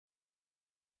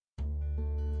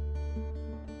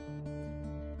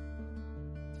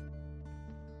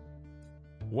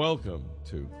Welcome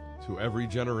to Every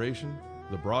Generation,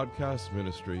 the broadcast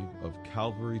ministry of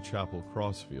Calvary Chapel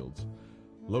Crossfields,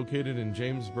 located in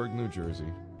Jamesburg, New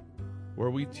Jersey, where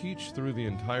we teach through the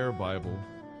entire Bible,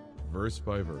 verse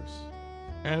by verse,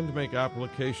 and make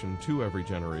application to every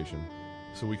generation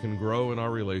so we can grow in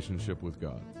our relationship with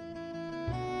God.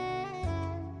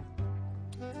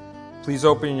 Please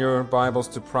open your Bibles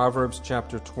to Proverbs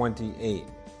chapter 28.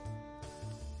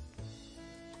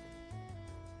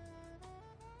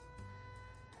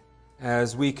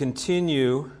 As we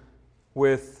continue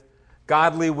with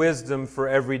godly wisdom for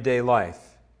everyday life.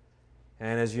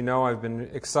 And as you know, I've been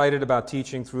excited about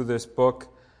teaching through this book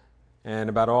and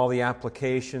about all the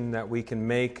application that we can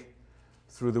make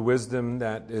through the wisdom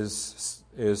that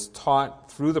is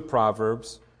taught through the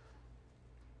Proverbs.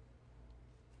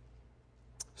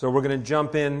 So we're going to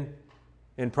jump in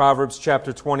Proverbs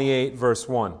chapter 28, verse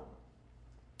 1.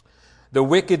 The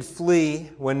wicked flee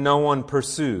when no one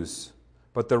pursues,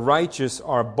 but the righteous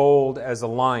are bold as a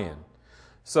lion.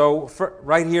 So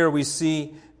right here we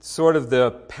see sort of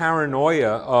the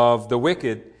paranoia of the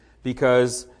wicked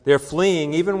because they're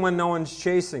fleeing even when no one's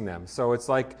chasing them. So it's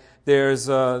like there's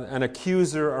an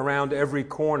accuser around every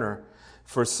corner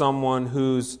for someone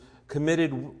who's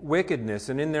committed wickedness.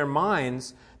 And in their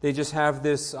minds, they just have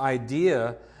this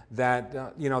idea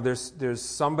that there's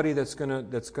somebody that's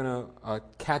gonna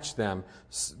catch them.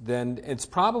 Then it's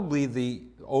probably the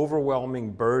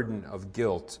overwhelming burden of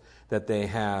guilt that they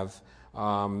have.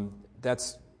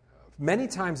 That's many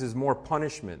times is more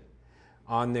punishment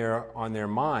on their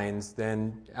minds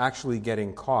than actually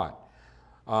getting caught.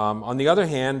 On the other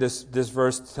hand, this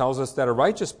verse tells us that a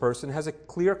righteous person has a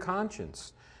clear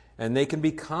conscience, and they can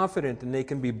be confident and they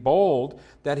can be bold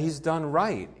that he's done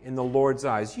right in the Lord's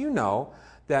eyes. You know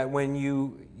that when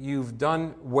you've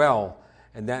done well,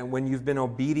 and that when you've been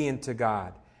obedient to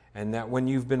God, and that when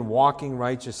you've been walking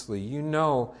righteously, you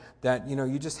know that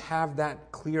you just have that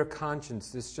clear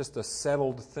conscience. It's just a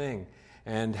settled thing,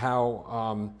 and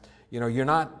how you're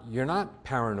not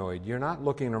paranoid. You're not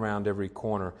looking around every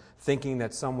corner thinking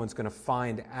that someone's going to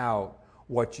find out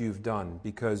what you've done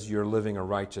because you're living a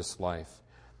righteous life.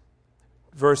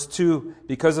 Verse 2,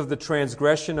 because of the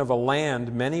transgression of a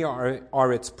land, many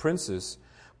are its princes,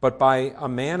 but by a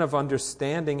man of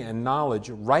understanding and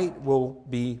knowledge, right will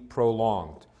be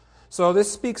prolonged. So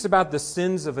this speaks about the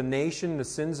sins of a nation, the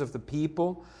sins of the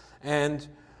people, and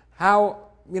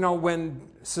how, when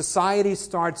society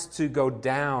starts to go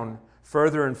down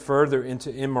further and further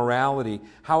into immorality,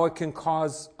 how it can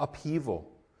cause upheaval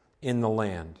in the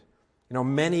land.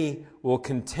 Many will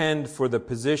contend for the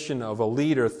position of a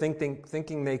leader,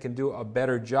 thinking they can do a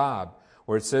better job.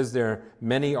 Where it says there,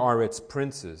 many are its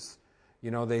princes.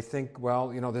 They think,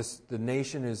 the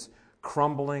nation is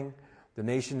crumbling, the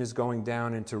nation is going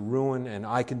down into ruin, and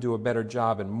I can do a better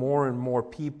job. And more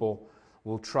people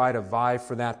will try to vie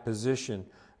for that position.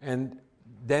 And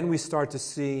then we start to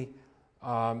see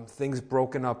things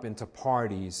broken up into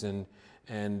parties, and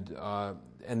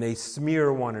they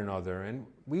smear one another. And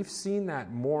we've seen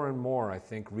that more and more, I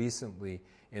think, recently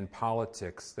in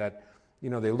politics, that,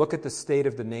 they look at the state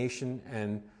of the nation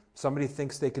and somebody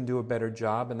thinks they can do a better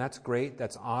job, and that's great,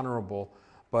 that's honorable,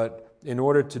 but in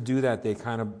order to do that,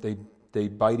 they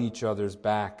bite each other's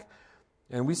back.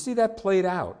 And we see that played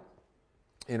out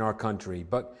in our country.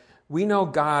 But we know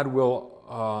God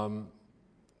will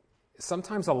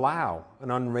sometimes allow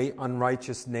an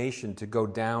unrighteous nation to go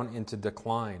down into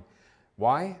decline.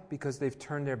 Why? Because they've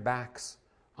turned their backs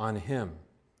on Him.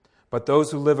 But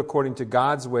those who live according to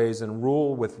God's ways and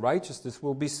rule with righteousness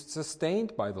will be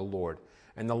sustained by the Lord,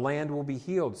 and the land will be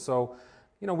healed. So,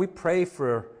 we pray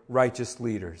for righteous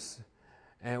leaders,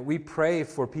 and we pray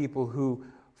for people who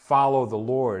follow the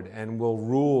Lord and will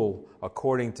rule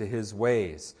according to His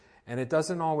ways. And it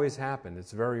doesn't always happen.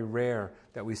 It's very rare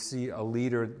that we see a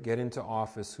leader get into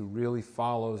office who really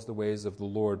follows the ways of the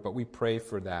Lord, but we pray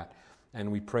for that,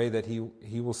 and we pray that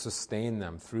He will sustain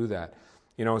them through that.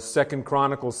 2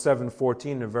 Chronicles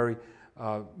 7:14, a very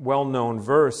well-known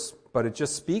verse, but it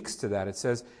just speaks to that. It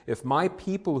says, if my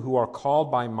people who are called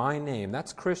by my name,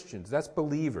 that's Christians, that's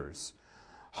believers,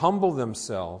 humble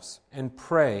themselves and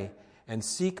pray and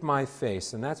seek my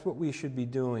face. And that's what we should be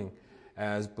doing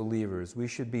as believers. We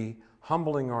should be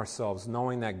humbling ourselves,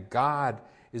 knowing that God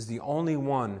is the only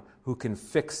one who can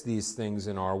fix these things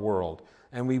in our world.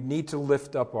 And we need to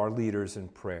lift up our leaders in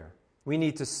prayer. We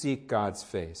need to seek God's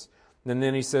face. And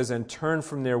then he says, and turn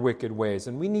from their wicked ways.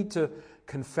 And we need to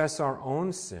confess our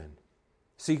own sin.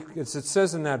 See, it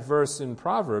says in that verse in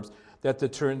Proverbs that the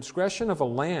transgression of a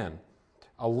land,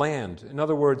 in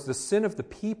other words, the sin of the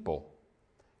people,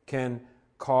 can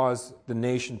cause the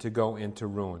nation to go into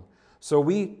ruin. So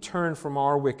we turn from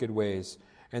our wicked ways.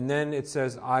 And then it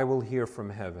says, I will hear from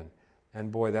heaven.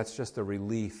 And boy, that's just a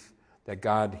relief that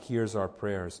God hears our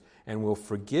prayers and will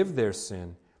forgive their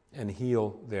sin and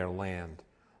heal their land.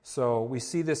 So we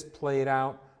see this played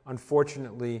out.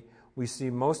 Unfortunately, we see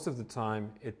most of the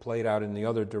time it played out in the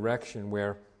other direction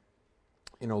where,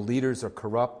 leaders are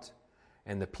corrupt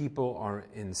and the people are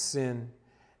in sin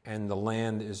and the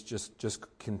land is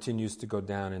just continues to go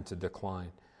down into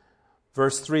decline.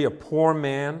 Verse 3, a poor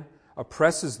man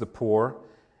oppresses the poor.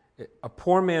 A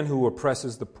poor man who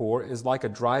oppresses the poor is like a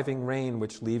driving rain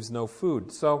which leaves no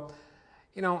food. So,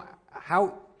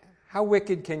 how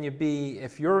wicked can you be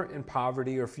if you're in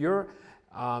poverty or if you're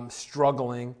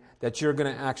struggling that you're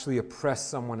going to actually oppress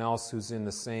someone else who's in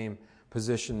the same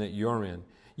position that you're in?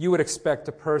 You would expect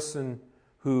a person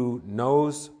who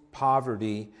knows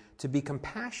poverty to be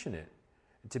compassionate,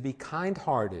 to be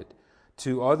kind-hearted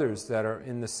to others that are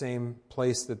in the same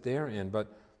place that they're in.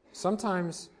 But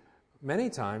many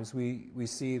times we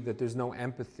see that there's no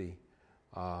empathy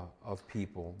of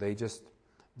people.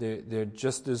 They're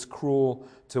just as cruel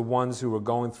to ones who are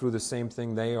going through the same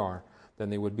thing they are than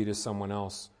they would be to someone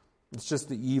else. It's just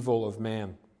the evil of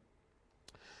man.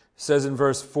 It says in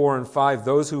verse 4 and 5,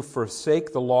 those who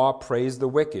forsake the law praise the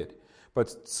wicked,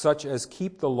 but such as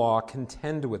keep the law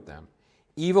contend with them.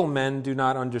 Evil men do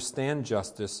not understand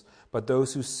justice, but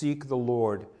those who seek the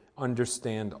Lord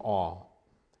understand all.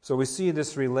 So we see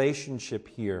this relationship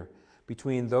here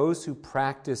between those who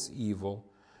practice evil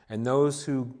and those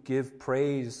who give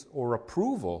praise or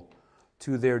approval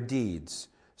to their deeds.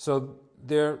 So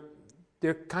they're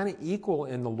kind of equal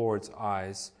in the Lord's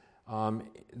eyes,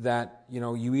 that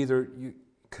you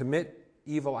commit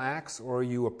evil acts or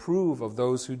you approve of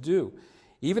those who do.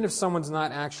 Even if someone's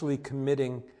not actually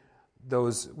committing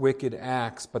those wicked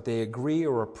acts, but they agree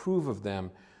or approve of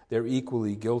them, they're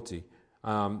equally guilty.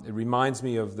 It reminds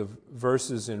me of the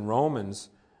verses in Romans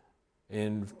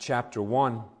in chapter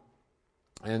 1.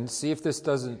 And see if this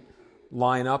doesn't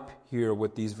line up here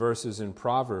with these verses in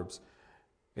Proverbs.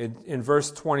 In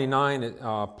verse 29,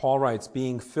 Paul writes,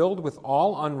 being filled with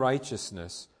all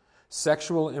unrighteousness,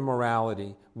 sexual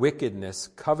immorality, wickedness,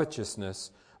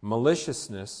 covetousness,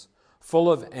 maliciousness,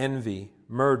 full of envy,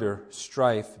 murder,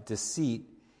 strife, deceit,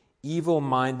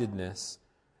 evil-mindedness,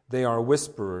 they are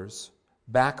whisperers,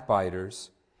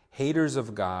 backbiters, haters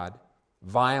of God,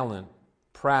 violent,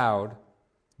 proud,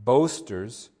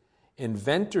 boasters,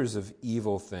 inventors of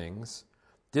evil things,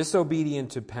 disobedient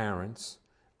to parents,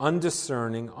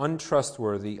 undiscerning,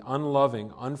 untrustworthy,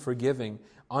 unloving, unforgiving,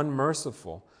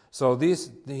 unmerciful. So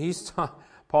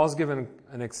Paul's given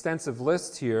an extensive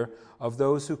list here of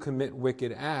those who commit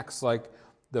wicked acts, like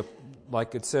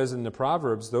it says in the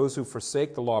Proverbs, those who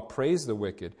forsake the law praise the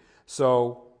wicked.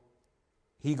 So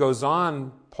he goes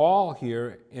on, Paul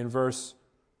here in verse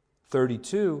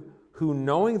 32, who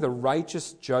knowing the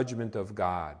righteous judgment of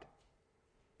God,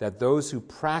 that those who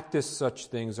practice such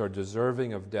things are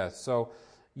deserving of death. So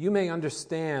you may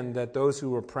understand that those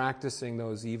who are practicing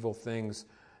those evil things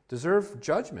deserve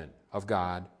judgment of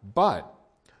God, but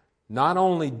not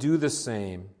only do the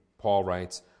same, Paul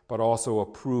writes, but also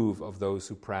approve of those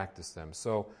who practice them.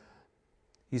 So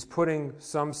he's putting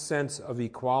some sense of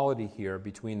equality here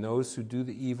between those who do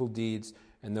the evil deeds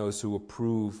and those who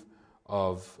approve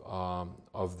of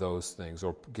those things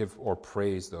or give or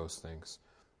praise those things.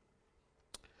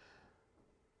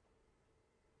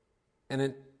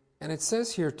 And it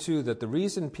says here, too, that the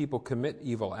reason people commit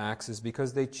evil acts is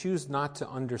because they choose not to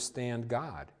understand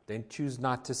God. They choose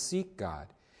not to seek God.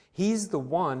 He's the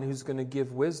one who's going to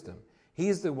give wisdom.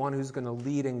 He's the one who's going to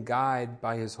lead and guide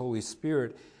by His Holy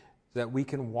Spirit that we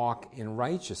can walk in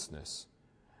righteousness.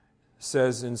 It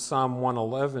says in Psalm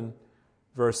 111,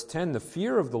 verse 10, the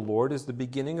fear of the Lord is the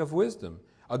beginning of wisdom.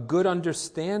 A good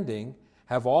understanding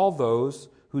have all those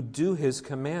who do His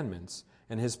commandments,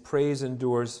 and His praise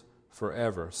endures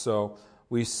forever. So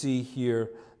we see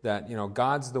here that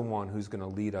God's the one who's going to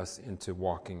lead us into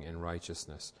walking in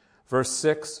righteousness. Verse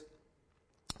 6,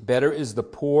 better is the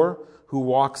poor who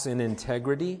walks in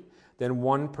integrity than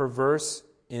one perverse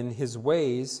in his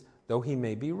ways, though he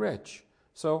may be rich.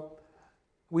 So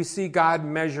we see God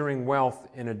measuring wealth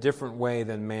in a different way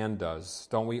than man does.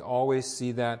 Don't we always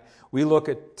see that? We look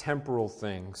at temporal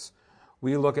things.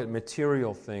 We look at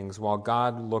material things while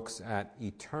God looks at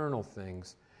eternal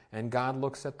things. And God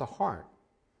looks at the heart.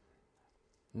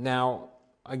 Now,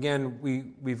 again,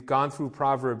 we've gone through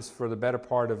Proverbs for the better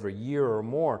part of a year or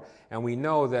more, and we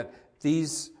know that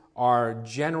these are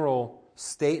general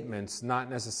statements, not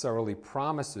necessarily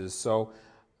promises. So,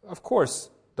 of course,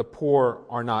 the poor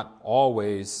are not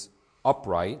always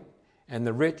upright, and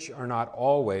the rich are not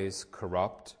always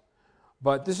corrupt.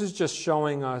 But this is just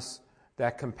showing us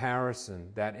that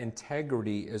comparison, that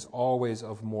integrity is always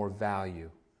of more value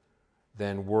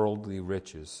than worldly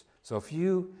riches. So if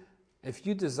you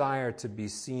desire to be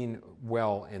seen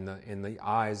well in the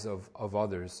eyes of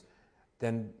others,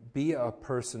 then be a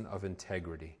person of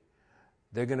integrity.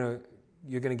 You're going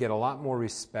to get a lot more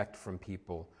respect from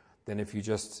people than if you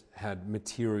just had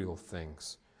material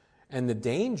things. And the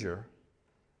danger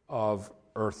of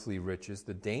earthly riches,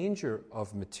 the danger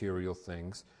of material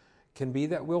things, can be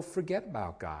that we'll forget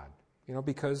about God,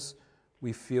 because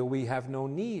we feel we have no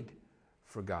need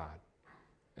for God.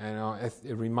 And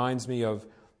it reminds me of,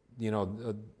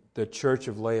 the church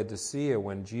of Laodicea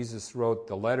when Jesus wrote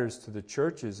the letters to the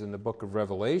churches in the book of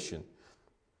Revelation.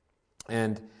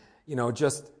 And,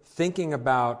 just thinking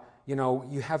about,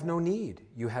 you have no need.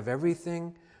 You have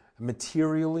everything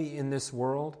materially in this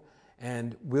world.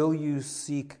 And will you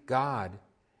seek God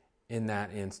in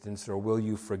that instance, or will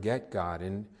you forget God?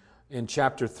 In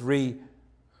chapter 3,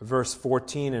 verse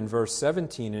 14 and verse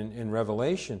 17 in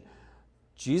Revelation,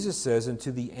 Jesus says, "And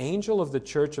to the angel of the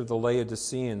church of the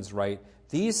Laodiceans write,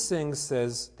 these things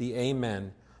says the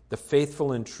Amen, the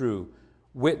faithful and true,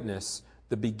 witness,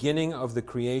 the beginning of the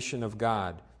creation of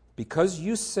God. Because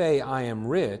you say, I am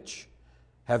rich,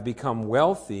 have become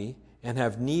wealthy, and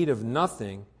have need of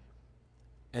nothing,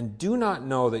 and do not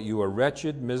know that you are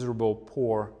wretched, miserable,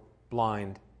 poor,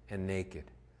 blind, and naked."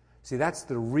 See, that's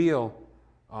the real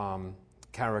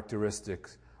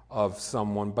characteristics of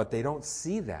someone, but they don't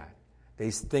see that. They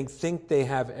think they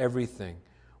have everything.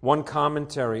 One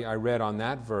commentary I read on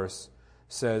that verse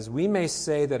says, "We may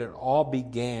say that it all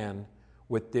began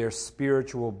with their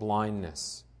spiritual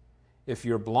blindness. If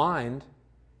you're blind,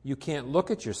 you can't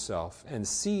look at yourself and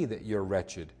see that you're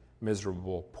wretched,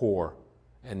 miserable, poor,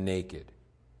 and naked.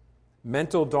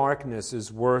 Mental darkness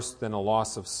is worse than a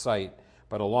loss of sight,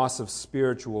 but a loss of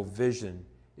spiritual vision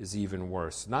is even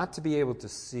worse." Not to be able to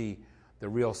see the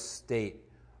real state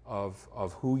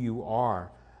of who you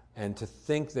are, and to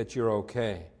think that you're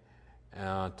okay,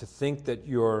 to think that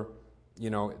you're,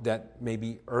 that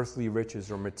maybe earthly riches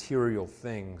or material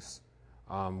things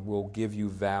will give you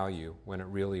value when it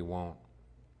really won't.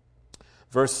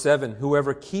 Verse 7,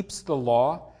 "Whoever keeps the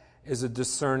law is a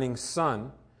discerning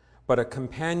son, but a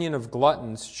companion of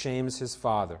gluttons shames his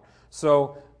father."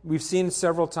 So we've seen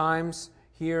several times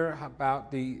here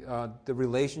about the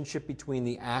relationship between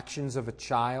the actions of a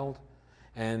child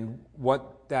and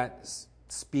what that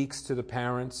speaks to the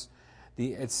parents.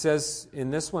 It says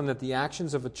in this one that the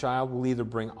actions of a child will either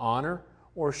bring honor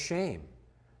or shame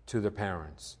to the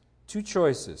parents. Two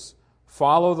choices.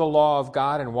 Follow the law of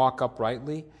God and walk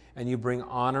uprightly, and you bring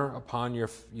honor upon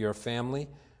your family,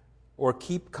 or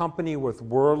keep company with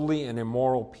worldly and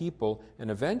immoral people, and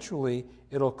eventually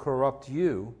it'll corrupt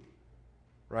you,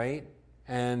 right?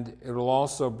 And it'll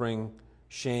also bring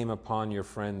shame upon your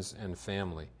friends and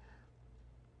family.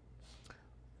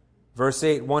 Verse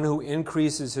 8, "One who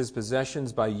increases his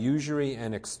possessions by usury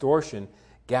and extortion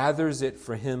gathers it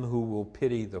for him who will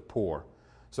pity the poor."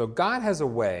 So God has a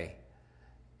way,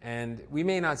 and we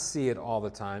may not see it all the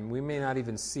time. We may not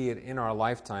even see it in our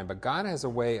lifetime, but God has a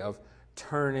way of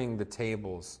turning the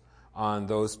tables on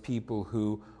those people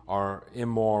who are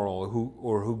immoral,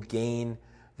 who gain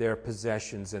their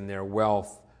possessions and their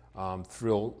wealth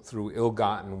through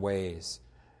ill-gotten ways.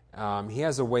 He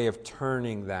has a way of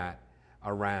turning that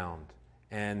around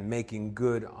and making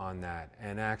good on that.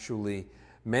 And actually,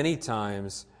 many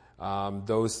times,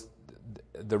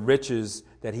 the riches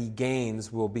that he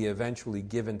gains will be eventually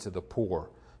given to the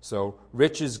poor. So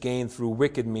riches gained through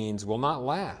wicked means will not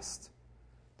last.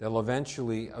 They'll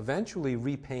eventually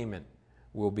repayment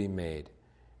will be made.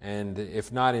 And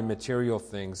if not in material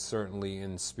things, certainly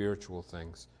in spiritual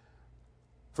things.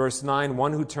 Verse 9,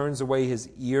 "One who turns away his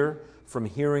ear from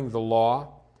hearing the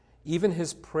law, even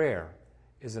his prayer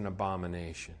is an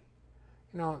abomination."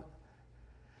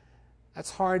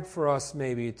 That's hard for us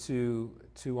maybe to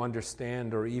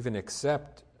understand or even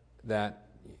accept, that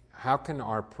how can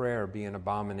our prayer be an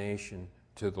abomination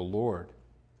to the Lord?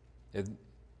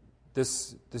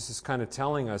 This is kind of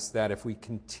telling us that if we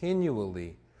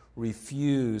continually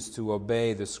refuse to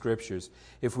obey the Scriptures,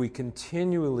 if we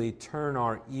continually turn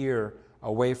our ear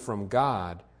away from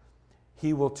God,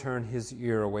 He will turn His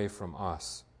ear away from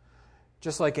us.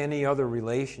 Just like any other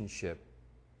relationship,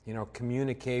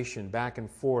 communication back and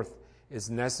forth is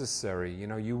necessary.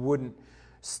 You wouldn't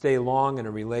stay long in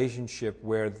a relationship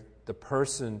where the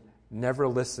person never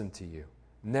listened to you,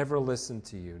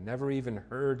 never even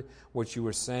heard what you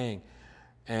were saying.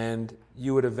 And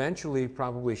you would eventually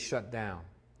probably shut down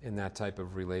in that type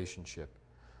of relationship,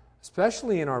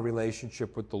 especially in our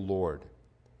relationship with the Lord.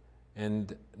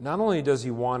 And not only does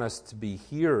he want us to be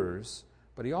hearers,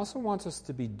 but he also wants us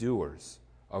to be doers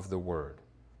of the word.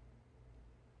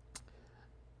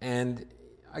 And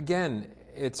again,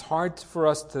 it's hard for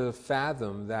us to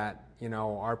fathom that,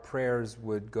 our prayers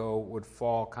would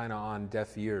fall kind of on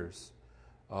deaf ears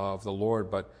of the Lord.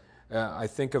 But I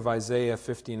think of Isaiah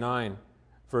 59,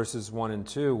 verses 1 and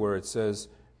 2, where it says,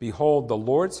 "Behold, the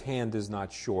Lord's hand is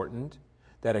not shortened,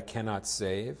 that it cannot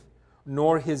save,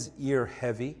 nor his ear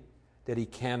heavy, that he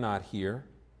cannot hear."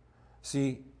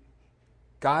 See,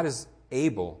 God is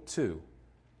able to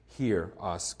hear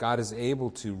us. God is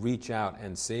able to reach out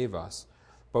and save us.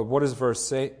 But what does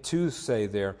verse 2 say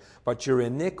there? "But your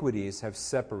iniquities have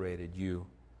separated you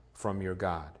from your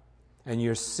God, and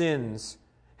your sins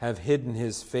have hidden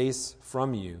his face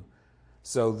from you,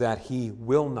 so that he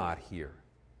will not hear."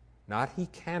 Not he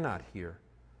cannot hear,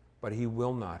 but he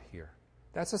will not hear.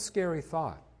 That's a scary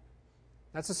thought.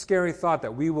 That's a scary thought,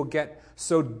 that we will get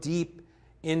so deep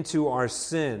into our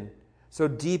sin, so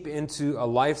deep into a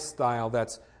lifestyle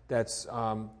that's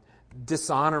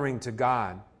dishonoring to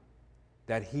God,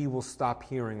 that he will stop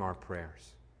hearing our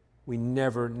prayers. We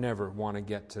never want to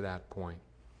get to that point.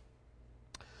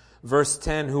 Verse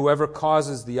 10, "Whoever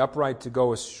causes the upright to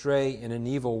go astray in an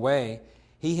evil way,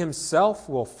 he himself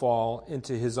will fall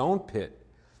into his own pit,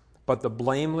 but the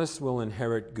blameless will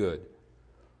inherit good."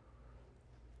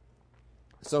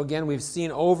 So again, we've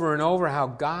seen over and over how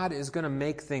God is going to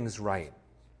make things right.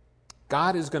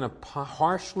 God is going to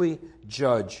harshly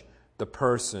judge the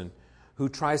person who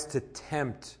tries to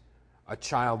tempt a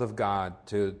child of God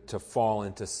to fall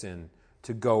into sin,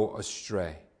 to go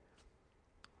astray.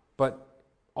 But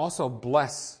also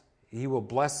he will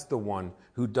bless the one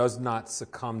who does not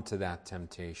succumb to that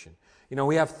temptation.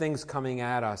 We have things coming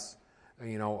at us,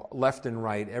 left and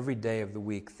right every day of the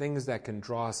week, things that can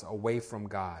draw us away from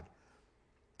God.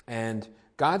 And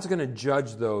God's going to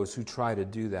judge those who try to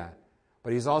do that.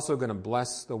 But he's also going to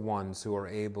bless the ones who are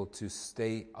able to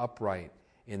stay upright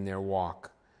in their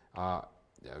walk,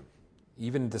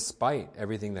 even despite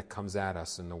everything that comes at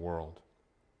us in the world.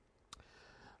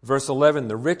 Verse 11,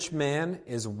 "The rich man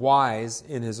is wise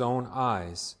in his own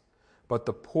eyes, but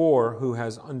the poor who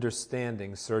has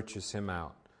understanding searches him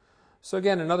out." So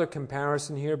again, another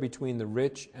comparison here between the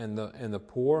rich and the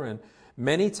poor. And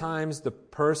many times the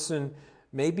person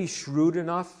may be shrewd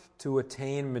enough to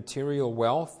attain material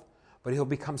wealth, but he'll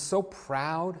become so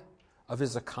proud of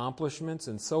his accomplishments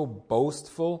and so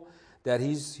boastful that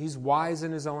he's wise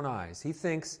in his own eyes. He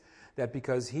thinks that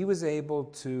because he was able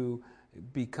to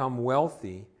become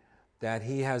wealthy, that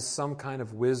he has some kind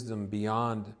of wisdom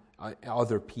beyond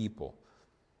other people.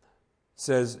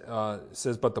 Says,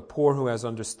 "But the poor who has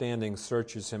understanding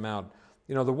searches him out."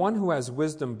 The one who has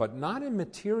wisdom, but not in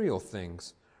material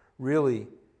things, really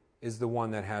is the one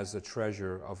that has a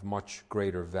treasure of much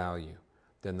greater value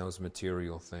than those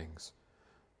material things.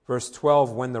 Verse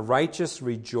 12, "When the righteous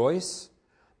rejoice,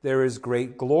 there is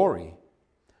great glory.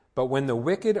 But when the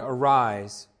wicked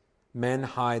arise, men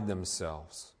hide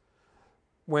themselves."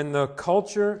 When the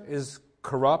culture is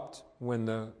corrupt, when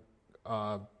the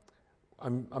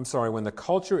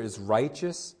culture is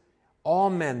righteous,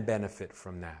 all men benefit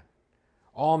from that.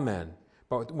 All men.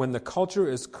 But when the culture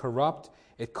is corrupt,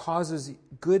 it causes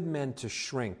good men to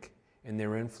shrink in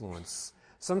their influence.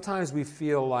 Sometimes we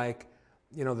feel like,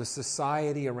 the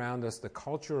society around us, the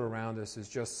culture around us is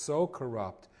just so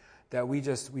corrupt that we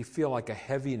feel like a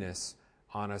heaviness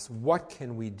on us. What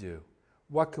can we do?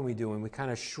 What can we do? And we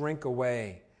kind of shrink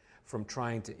away from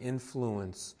trying to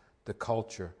influence the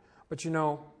culture. But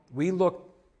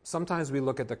sometimes we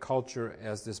look at the culture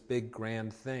as this big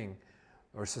grand thing,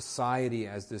 or society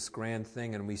as this grand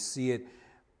thing, and we see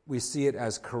it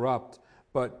as corrupt.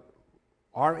 But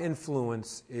our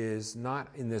influence is not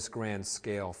in this grand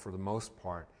scale for the most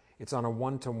part. It's on a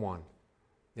one-to-one.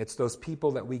 It's those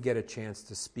people that we get a chance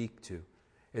to speak to.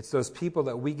 It's those people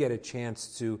that we get a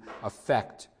chance to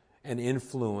affect and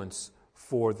influence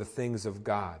for the things of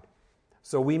God.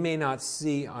 So we may not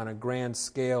see on a grand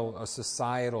scale, a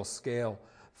societal scale,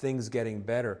 things getting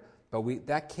better, but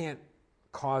that can't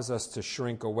cause us to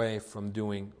shrink away from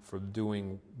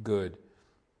doing good.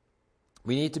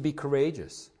 We need to be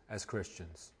courageous as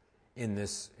Christians in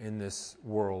this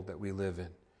world that we live in.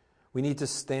 We need to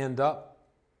stand up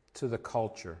to the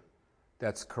culture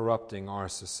that's corrupting our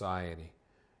society.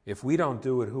 If we don't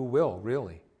do it, who will,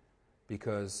 really?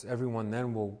 Because everyone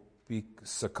then will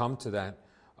succumb to that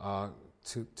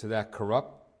to that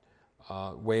corrupt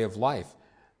way of life.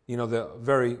 The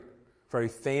very, very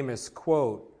famous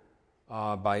quote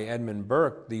by Edmund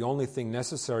Burke, "The only thing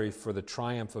necessary for the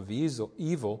triumph of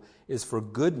evil is for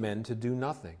good men to do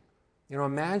nothing."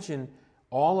 Imagine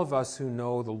all of us who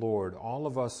know the Lord, all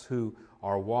of us who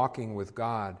are walking with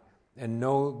God and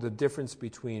know the difference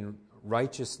between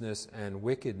righteousness and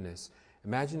wickedness,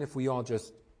 imagine if we all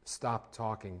just stopped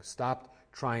talking, stopped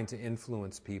trying to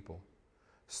influence people,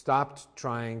 stopped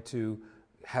trying to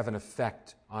have an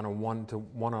effect on a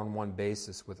one-on-one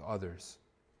basis with others.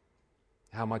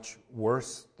 How much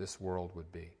worse this world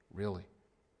would be, really.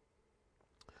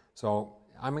 So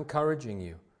I'm encouraging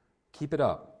you, keep it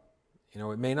up.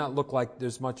 It may not look like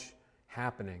there's much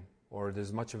happening or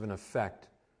there's much of an effect,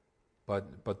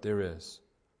 but there is.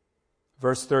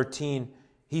 Verse 13,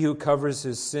 he who covers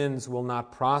his sins will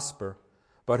not prosper,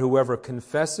 but whoever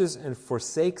confesses and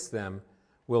forsakes them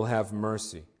will have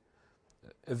mercy.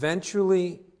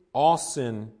 Eventually, all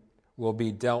sin will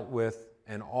be dealt with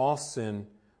and all sin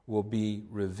will be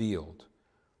revealed.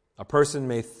 A person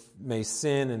may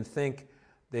sin and think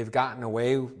they've gotten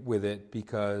away with it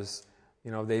because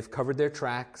they've covered their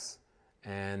tracks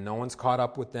and no one's caught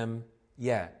up with them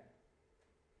yet.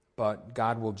 But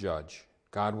God will judge.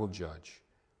 God will judge.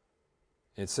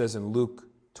 It says in Luke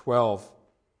 12,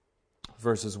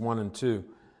 verses 1 and 2,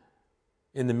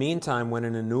 in the meantime, when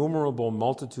an innumerable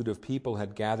multitude of people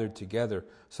had gathered together,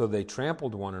 so they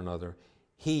trampled one another,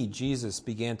 he, Jesus,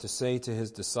 began to say to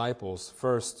his disciples,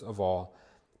 first of all,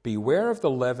 beware of the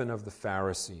leaven of the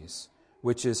Pharisees,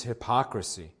 which is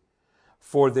hypocrisy.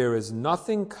 For there is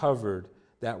nothing covered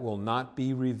that will not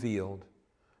be revealed,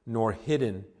 nor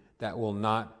hidden that will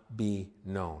not be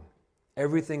known.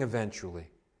 Everything eventually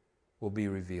will be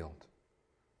revealed.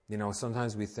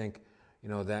 Sometimes we think,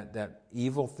 that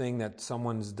evil thing that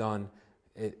someone's done,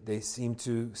 they seem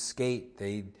to skate.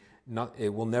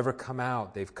 It will never come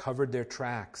out. They've covered their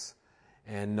tracks,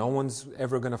 and no one's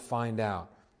ever going to find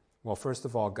out. Well, first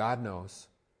of all, God knows,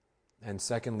 and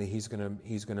secondly, He's going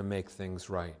to make things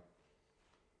right.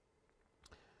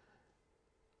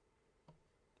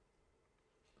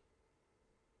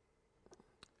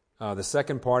 The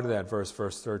second part of that verse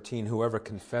 13, whoever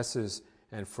confesses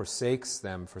and forsakes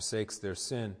their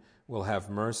sin, will have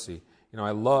mercy.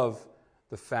 I love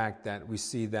the fact that we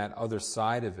see that other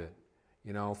side of it.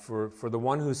 For the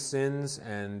one who sins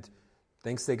and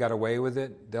thinks they got away with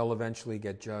it, they'll eventually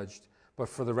get judged. But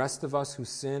for the rest of us who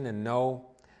sin and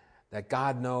know that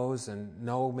God knows and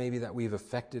know maybe that we've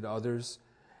affected others,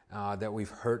 that we've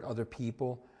hurt other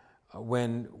people,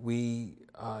 when we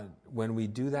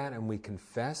do that and we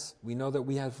confess, we know that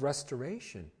we have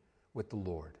restoration with the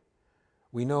Lord.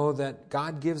 We know that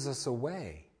God gives us a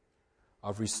way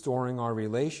of restoring our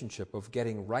relationship, of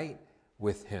getting right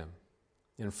with Him.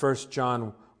 In 1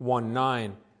 John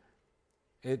 1:9,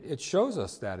 it shows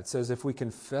us that. It says, if we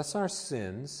confess our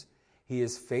sins, He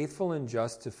is faithful and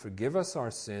just to forgive us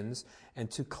our sins and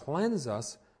to cleanse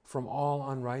us from all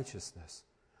unrighteousness.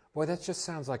 Boy, that just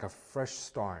sounds like a fresh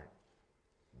start.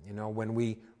 When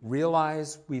we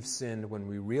realize we've sinned, when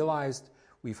we realize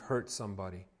we've hurt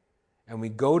somebody, and we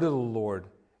go to the Lord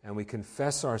and we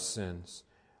confess our sins,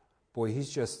 boy, He's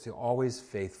just always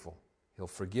faithful. He'll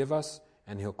forgive us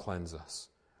and He'll cleanse us.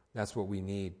 That's what we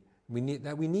need. We need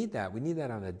that. We need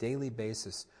that on a daily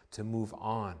basis to move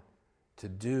on, to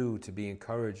be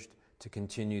encouraged, to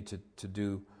continue to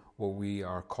do what we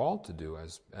are called to do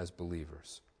as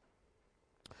believers.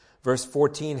 Verse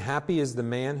 14, happy is the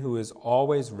man who is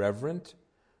always reverent,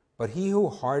 but he who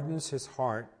hardens his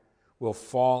heart will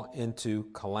fall into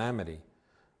calamity.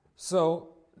 So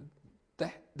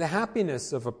the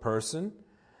happiness of a person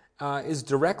is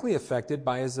directly affected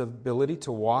by his ability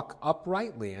to walk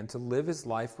uprightly and to live his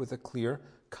life with a clear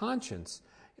conscience.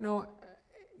 You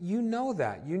know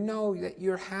that. You know that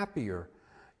you're happier.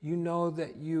 You know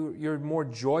that you're more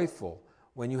joyful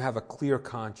when you have a clear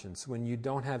conscience, when you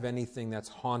don't have anything that's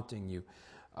haunting you,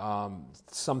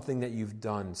 something that you've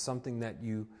done, something that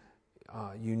you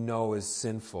know is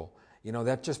sinful.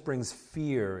 That just brings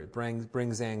fear, it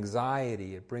brings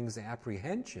anxiety, it brings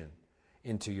apprehension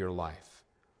into your life.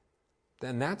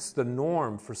 Then that's the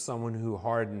norm for someone who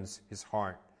hardens his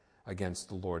heart against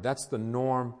the Lord. That's the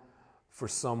norm for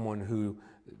someone who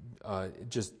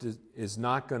just is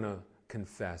not going to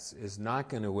confess, is not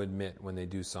going to admit when they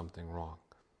do something wrong.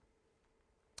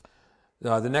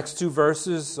 The next two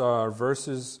verses are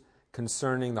verses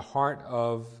concerning the heart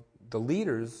of the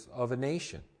leaders of a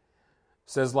nation.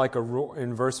 It says,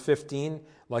 in verse 15,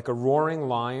 like a roaring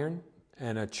lion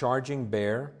and a charging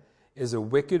bear is a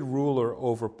wicked ruler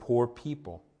over poor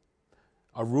people.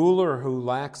 A ruler who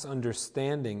lacks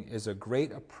understanding is a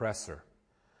great oppressor,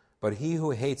 but he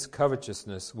who hates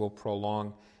covetousness will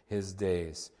prolong his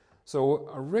days. So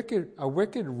a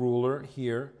wicked ruler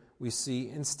here, we see,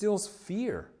 instills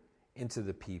fear into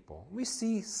the people. We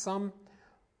see some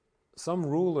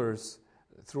rulers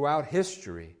throughout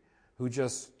history who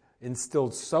just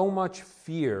instilled so much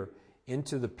fear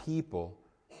into the people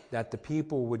that the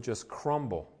people would just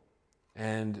crumble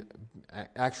and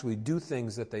actually do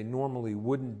things that they normally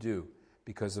wouldn't do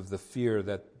because of the fear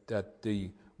that the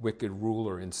wicked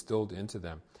ruler instilled into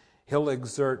them. He'll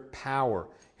exert power.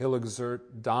 He'll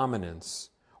exert dominance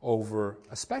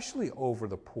especially over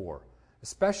the poor,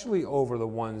 especially over the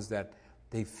ones that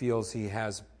he feels he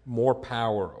has more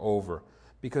power over,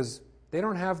 because they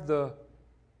don't have the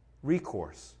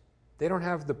recourse. They don't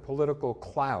have the political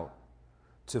clout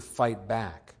to fight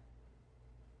back.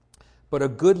 But a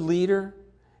good leader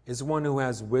is one who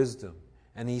has wisdom,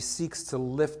 and he seeks to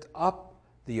lift up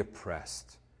the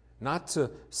oppressed, not to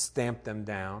stamp them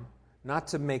down, not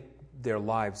to make their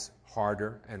lives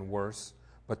harder and worse,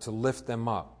 but to lift them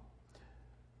up.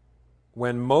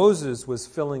 When Moses was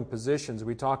filling positions,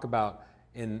 we talk about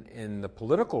in the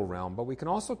political realm, but we can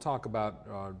also talk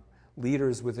about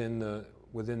leaders within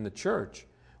the church.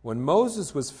 When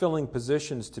Moses was filling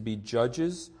positions to be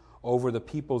judges over the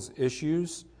people's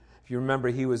issues, if you remember,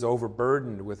 he was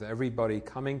overburdened with everybody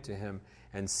coming to him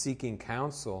and seeking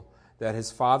counsel, that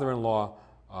his father-in-law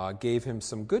gave him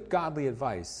some good godly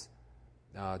advice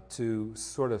to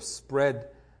sort of spread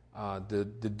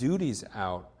the duties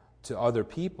out to other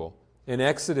people. In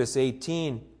Exodus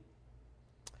 18,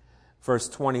 verse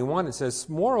 21, it says,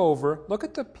 "Moreover, look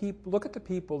at the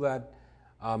people that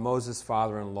Moses'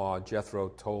 father-in-law Jethro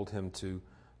told him to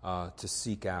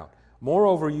seek out.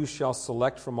 Moreover, you shall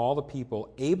select from all the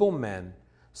people able men,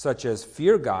 such as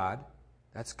fear God."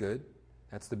 That's good.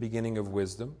 That's the beginning of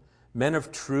wisdom. "Men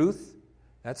of truth."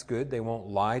 That's good. They won't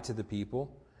lie to the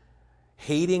people.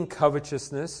 "Hating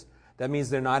covetousness." That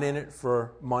means they're not in it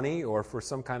for money or for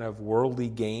some kind of worldly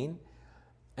gain.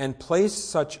 "And place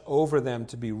such over them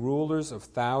to be rulers of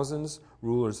thousands,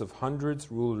 rulers of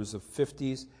hundreds, rulers of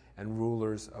 50s, and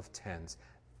rulers of 10s.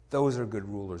 Those are good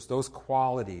rulers. Those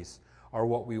qualities are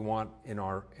what we want in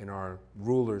our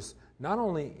rulers, not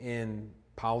only in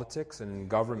politics and in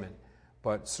government,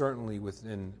 but certainly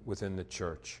within the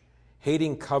church.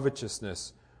 Hating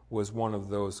covetousness was one of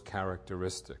those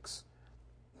characteristics.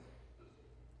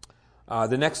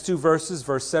 The next two verses,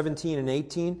 verse 17 and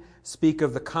 18, speak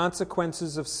of the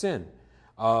consequences of sin.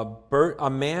 A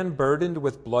man burdened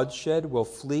with bloodshed will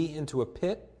flee into a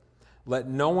pit. Let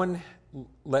no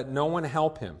one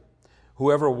help him.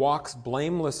 Whoever walks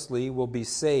blamelessly will be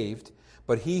saved,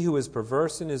 but he who is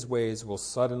perverse in his ways will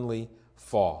suddenly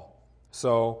fall.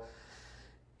 So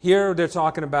here they're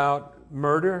talking about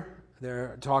murder.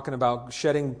 They're talking about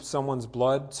shedding someone's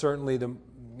blood, certainly the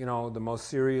most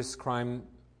serious crime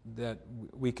that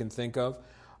we can think of.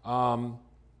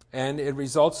 And it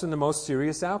results in the most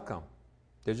serious outcome.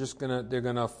 They're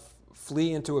gonna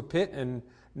flee into a pit, and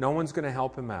no one's going to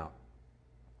help him out.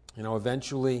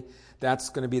 Eventually that's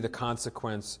going to be the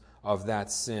consequence of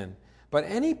that sin. But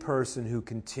any person who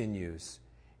continues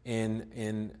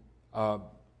in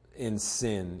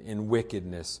sin, in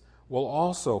wickedness, will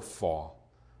also fall.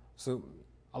 So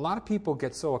a lot of people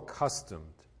get so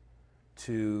accustomed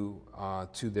to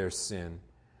their sin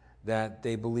that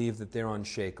they believe that they're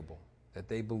unshakable, that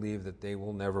they believe that they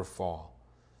will never fall.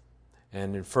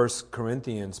 And in 1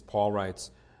 Corinthians, Paul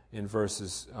writes in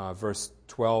verse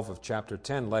 12 of chapter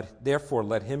 10, Therefore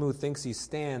let him who thinks he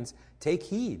stands take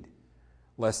heed,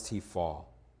 lest he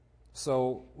fall.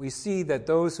 So we see that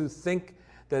those who think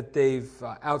that they've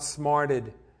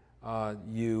outsmarted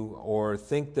you, or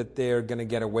think that they're going to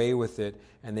get away with it,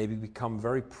 and they become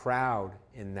very proud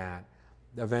in that,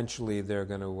 eventually they're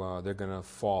going to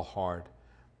fall hard.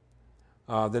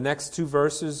 The next two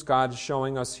verses, God is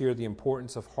showing us here the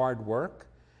importance of hard work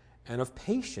and of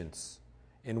patience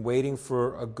in waiting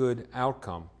for a good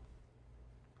outcome.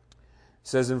 It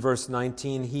says in verse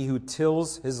 19, He who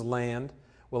tills his land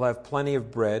will have plenty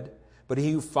of bread, but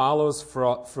he who follows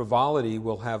frivolity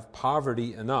will have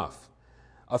poverty enough.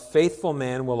 A faithful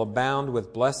man will abound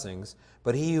with blessings,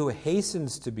 but he who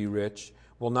hastens to be rich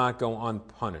will not go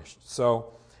unpunished.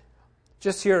 So,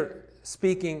 just here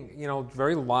speaking,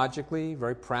 very logically,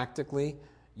 very practically,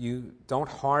 you don't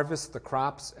harvest the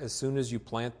crops as soon as you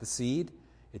plant the seed.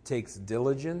 It takes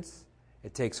diligence,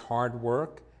 it takes hard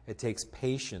work, it takes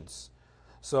patience.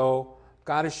 So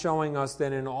God is showing us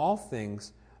that in all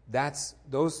things,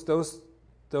 those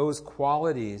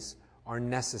qualities are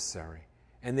necessary,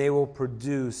 and they will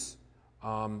produce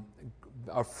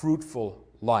a fruitful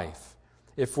life.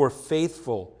 If we're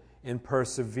faithful in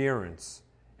perseverance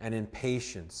and in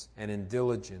patience and in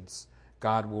diligence,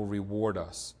 God will reward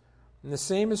us. And the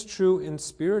same is true in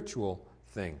spiritual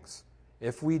things.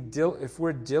 If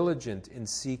we're diligent in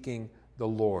seeking the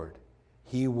Lord,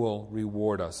 He will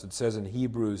reward us. It says in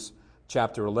Hebrews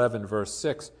chapter 11, verse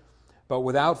 6, "But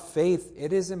without faith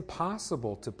it is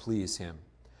impossible to please Him.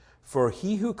 For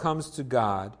he who comes to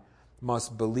God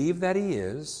must believe that He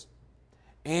is,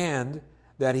 and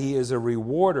that He is a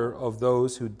rewarder of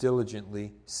those who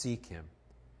diligently seek Him."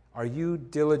 Are you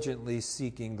diligently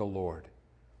seeking the Lord?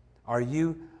 Are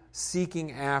you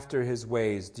seeking after His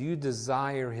ways? Do you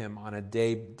desire Him on a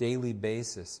daily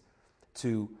basis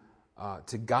to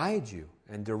guide you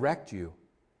and direct you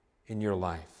in your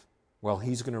life? Well,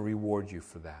 He's going to reward you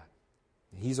for that.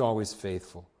 He's always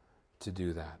faithful to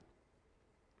do that.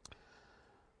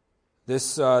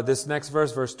 This next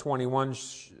verse, verse 21,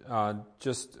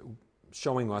 just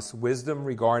showing us wisdom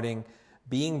regarding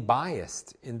being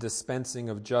biased in dispensing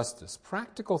of justice.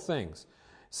 Practical things.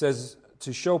 It says,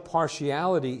 to show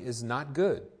partiality is not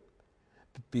good,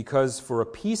 because for a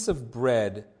piece of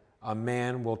bread a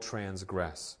man will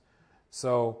transgress.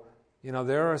 So,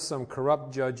 there are some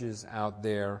corrupt judges out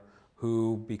there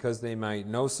who, because they might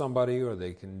know somebody or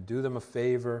they can do them a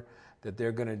favor, that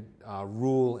they're going to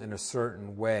rule in a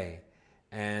certain way.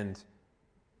 And,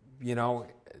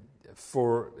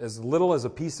 for as little as a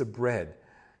piece of bread,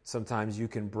 sometimes you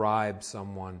can bribe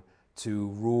someone to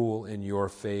rule in your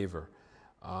favor.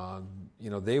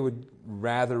 They would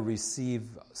rather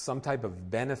receive some type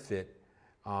of benefit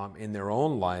in their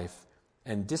own life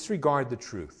and disregard the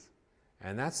truth.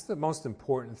 And that's the most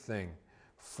important thing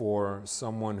for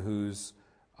someone who's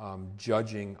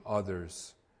judging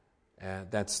others.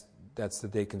 That's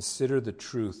that they consider the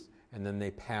truth and then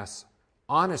they pass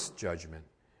honest judgment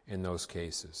in those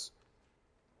cases.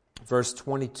 Verse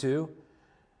 22,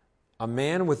 "A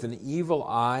man with an evil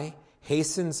eye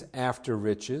hastens after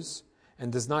riches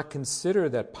and does not consider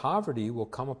that poverty will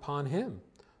come upon him."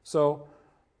 So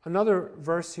another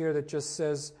verse here that just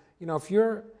says, if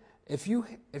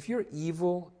you're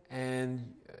evil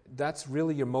and that's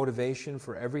really your motivation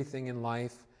for everything in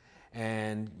life,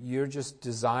 and you're just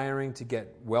desiring to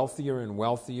get wealthier and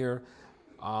wealthier,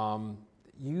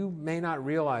 you may not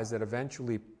realize that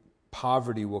eventually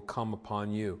poverty will come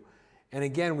upon you. And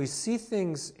again, we see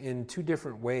things in two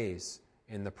different ways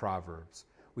in the Proverbs.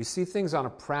 We see things on a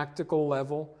practical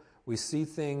level. We see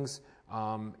things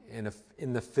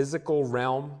in the physical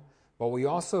realm, but we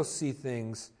also see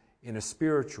things in a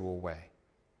spiritual way.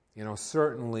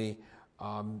 Certainly,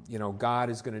 God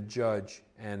is going to judge,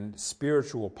 and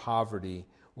spiritual poverty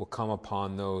will come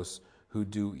upon those who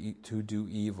do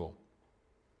evil.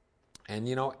 And,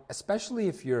 especially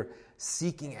if you're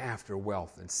seeking after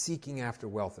wealth, and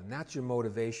that's your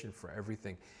motivation for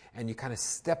everything, and you kind of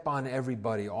step on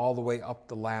everybody all the way up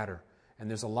the ladder. And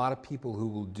there's a lot of people who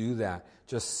will do that,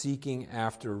 just seeking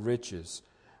after riches.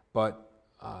 But,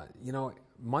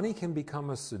 money can become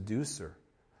a seducer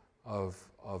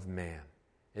of man.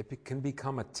 It can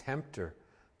become a tempter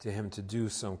to him to do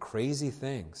some crazy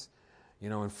things.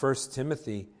 In 1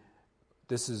 Timothy,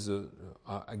 this is,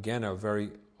 again, a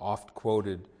very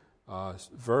oft-quoted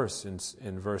verse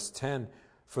in verse 10.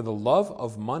 "For the love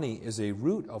of money is a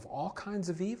root of all kinds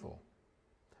of evil,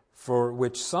 for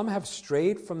which some have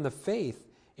strayed from the faith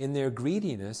in their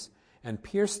greediness and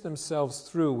pierced themselves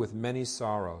through with many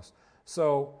sorrows."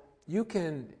 So you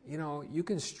can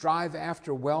strive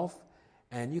after wealth,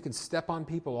 and you can step on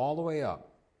people all the way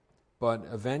up, but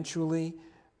eventually,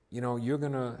 you're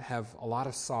going to have a lot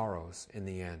of sorrows in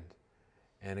the end.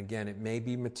 And again, it may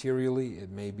be materially,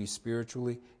 it may be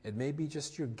spiritually, it may be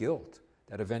just your guilt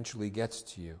that eventually gets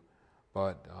to you.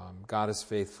 But God is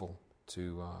faithful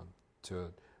to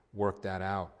work that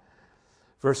out.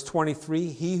 Verse 23,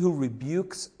 "He who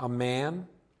rebukes a man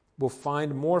will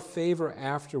find more favor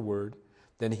afterward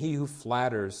than he who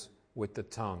flatters with the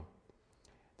tongue."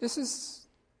 This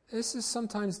is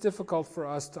sometimes difficult for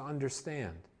us to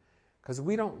understand, because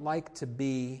we don't like to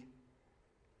be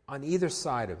on either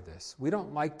side of this. We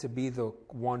don't like to be the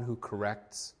one who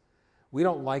corrects. We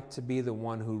don't like to be the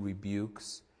one who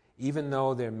rebukes, even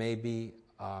though it may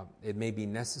be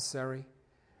necessary.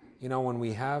 When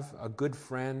we have a good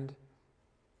friend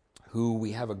who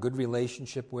we have a good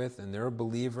relationship with, and they're a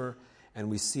believer, and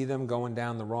we see them going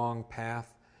down the wrong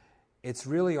path, it's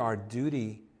really our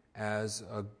duty as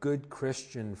a good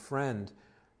Christian friend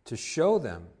to show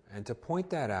them and to point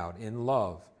that out in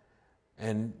love.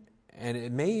 And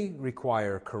it may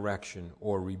require correction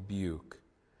or rebuke.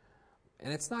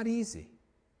 And it's not easy.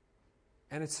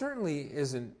 And it certainly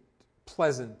isn't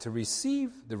pleasant to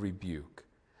receive the rebuke.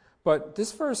 But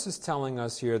this verse is telling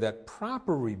us here that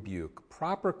proper rebuke,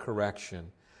 proper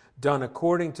correction, done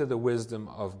according to the wisdom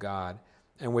of God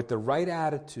and with the right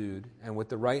attitude and with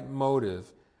the right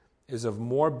motive, is of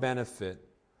more benefit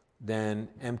than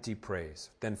empty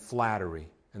praise, than flattery.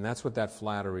 And that's what that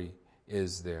flattery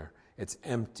is there. It's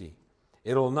empty.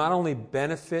 It'll not only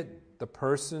benefit the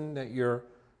person that you're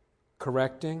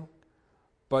correcting,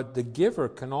 but the giver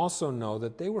can also know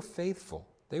that they were faithful.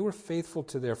 They were faithful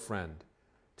to their friend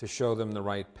to show them the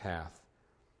right path.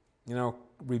 You know,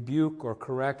 rebuke or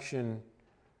correction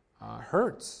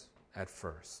hurts at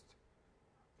first,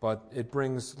 but it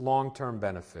brings long-term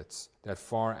benefits that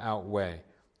far outweigh.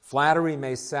 Flattery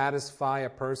may satisfy a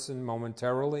person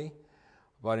momentarily,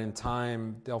 but in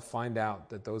time they'll find out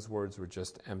that those words were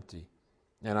just empty.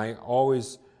 And I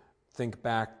always think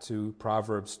back to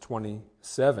Proverbs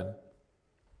 27,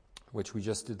 which we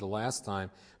just did the last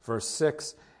time, verse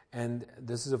 6, and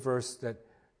this is a verse that,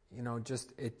 you know,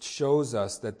 just it shows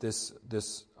us that this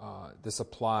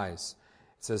applies.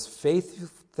 It says,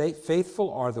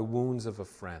 faithful are the wounds of a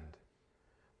friend,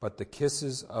 but the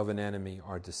kisses of an enemy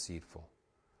are deceitful.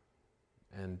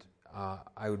 And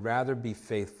I would rather be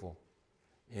faithful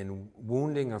in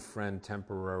wounding a friend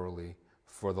temporarily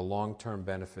for the long-term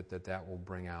benefit that will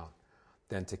bring out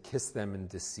than to kiss them in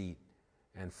deceit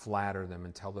and flatter them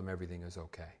and tell them everything is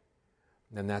okay.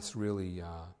 And that's really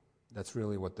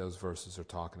what those verses are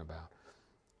talking about.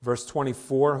 Verse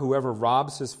 24, whoever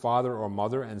robs his father or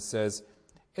mother and says,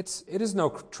 it is no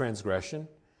transgression,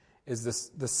 is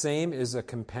the same as a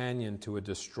companion to a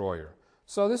destroyer.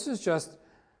 So this is just,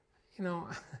 you know,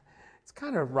 it's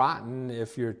kind of rotten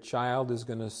if your child is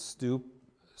going to stoop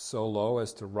so low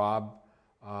as to rob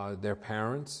their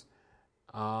parents.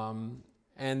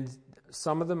 And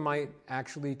some of them might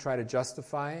actually try to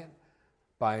justify it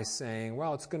by saying,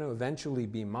 well, it's going to eventually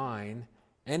be mine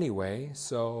anyway,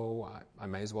 so I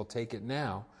may as well take it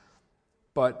now.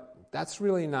 But that's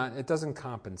really not, it doesn't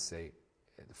compensate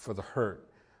for the hurt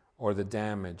or the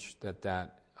damage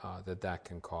that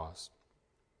can cause.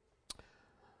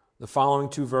 The following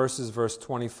two verses, verse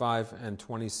 25 and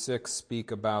 26,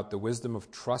 speak about the wisdom of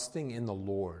trusting in the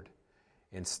Lord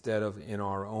instead of in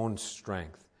our own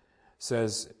strength. It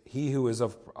says, he who is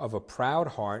of a proud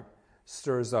heart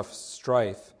stirs up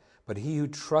strife, but he who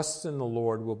trusts in the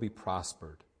Lord will be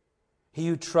prospered. He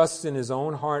who trusts in his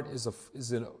own heart is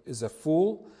a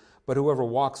fool, but whoever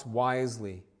walks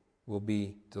wisely will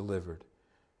be delivered.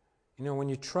 You know, when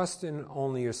you trust in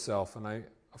only yourself, and I,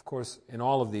 of course, in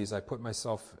all of these, I put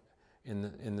myself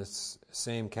in this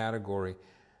same category.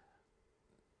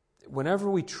 Whenever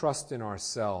we trust in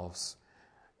ourselves,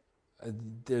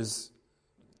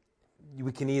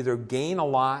 we can either gain a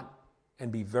lot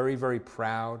and be very, very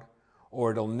proud, or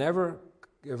it'll never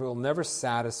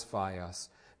satisfy us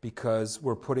because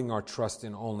we're putting our trust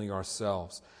in only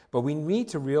ourselves. But we need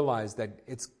to realize that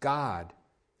it's God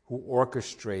who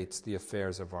orchestrates the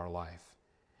affairs of our life.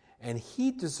 And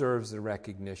He deserves the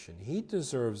recognition. He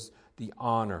deserves the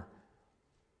honor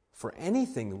for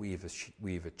anything that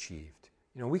we've achieved.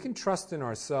 You know, we can trust in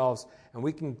ourselves and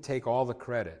we can take all the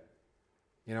credit.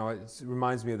 You know, it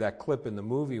reminds me of that clip in the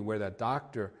movie where that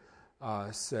doctor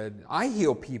said, I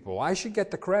heal people, I should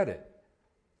get the credit.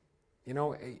 You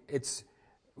know,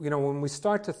 when we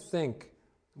start to think,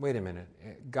 wait a minute,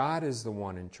 God is the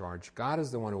one in charge. God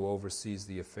is the one who oversees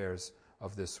the affairs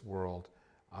of this world.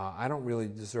 I don't really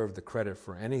deserve the credit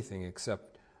for anything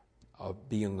except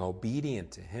being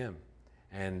obedient to Him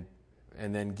and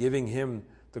then giving Him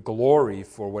the glory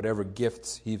for whatever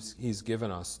gifts He's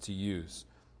given us to use.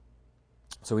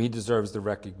 So He deserves the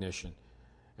recognition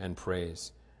and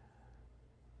praise.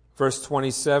 Verse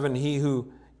 27, he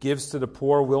who gives to the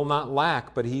poor will not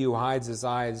lack, but he who hides his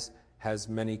eyes has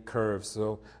many curves.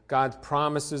 So God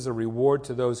promises a reward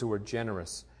to those who are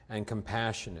generous and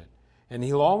compassionate. And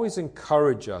He'll always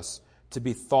encourage us to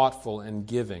be thoughtful and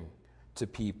giving to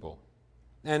people.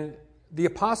 And the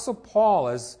Apostle Paul,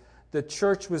 as the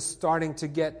church was starting to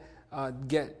get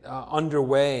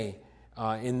underway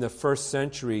in the first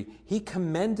century, he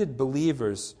commended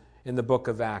believers in the book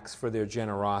of Acts for their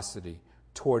generosity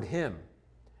toward him.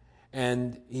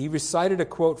 And he recited a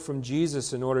quote from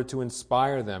Jesus in order to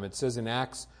inspire them. It says in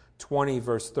Acts 20,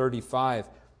 verse 35,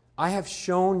 I have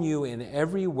shown you in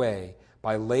every way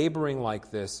by laboring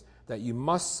like this that you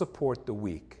must support the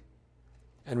weak.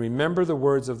 And remember the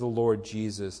words of the Lord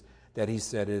Jesus that He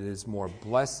said, it is more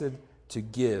blessed to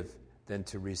give than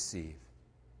to receive.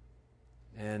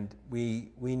 And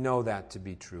we know that to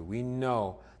be true. We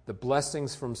know the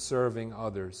blessings from serving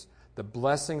others, the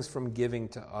blessings from giving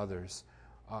to others,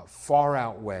 far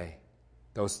outweigh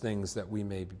those things that we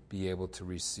may be able to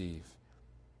receive.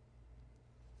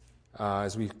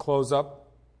 As we close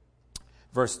up,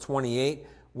 verse 28,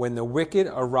 when the wicked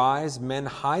arise, men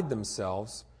hide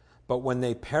themselves, but when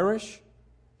they perish,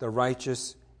 the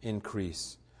righteous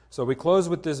increase. So we close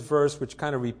with this verse, which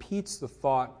kind of repeats the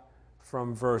thought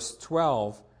from verse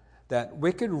 12, that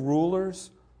wicked rulers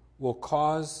will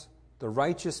cause the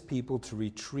righteous people to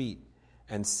retreat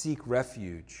and seek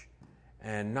refuge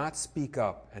and not speak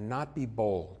up and not be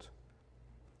bold,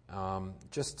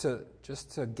 just to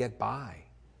get by.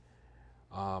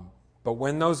 But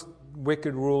when those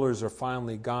wicked rulers are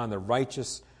finally gone, the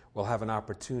righteous will have an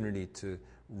opportunity to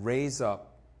raise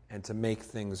up and to make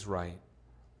things right.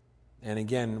 And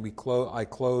again, I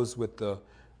close with the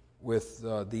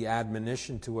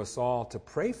admonition to us all to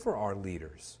pray for our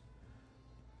leaders,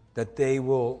 that they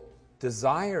will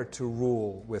desire to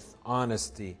rule with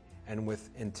honesty and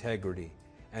with integrity,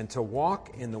 and to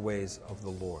walk in the ways of the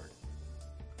Lord.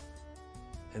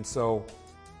 And so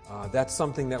that's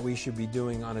something that we should be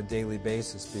doing on a daily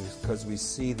basis, because we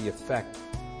see the effect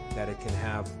that it can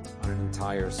have on an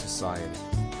entire society.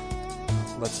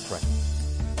 Let's pray.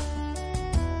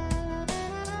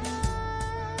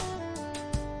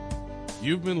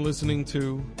 You've been listening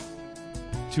to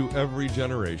Every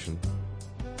Generation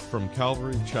from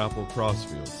Calvary Chapel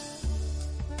Crossfields.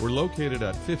 We're located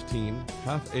at 15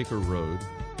 Half Acre Road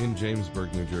in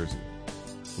Jamesburg, New Jersey.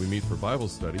 We meet for Bible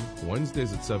study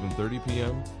Wednesdays at 7:30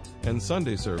 p.m. and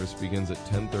Sunday service begins at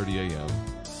 10:30 a.m.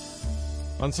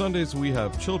 On Sundays, we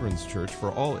have children's church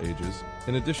for all ages,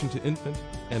 in addition to infant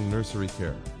and nursery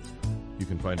care. You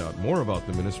can find out more about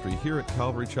the ministry here at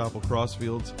Calvary Chapel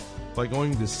Crossfields by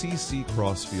going to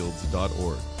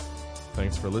cccrossfields.org.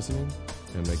 Thanks for listening,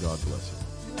 and may God bless you.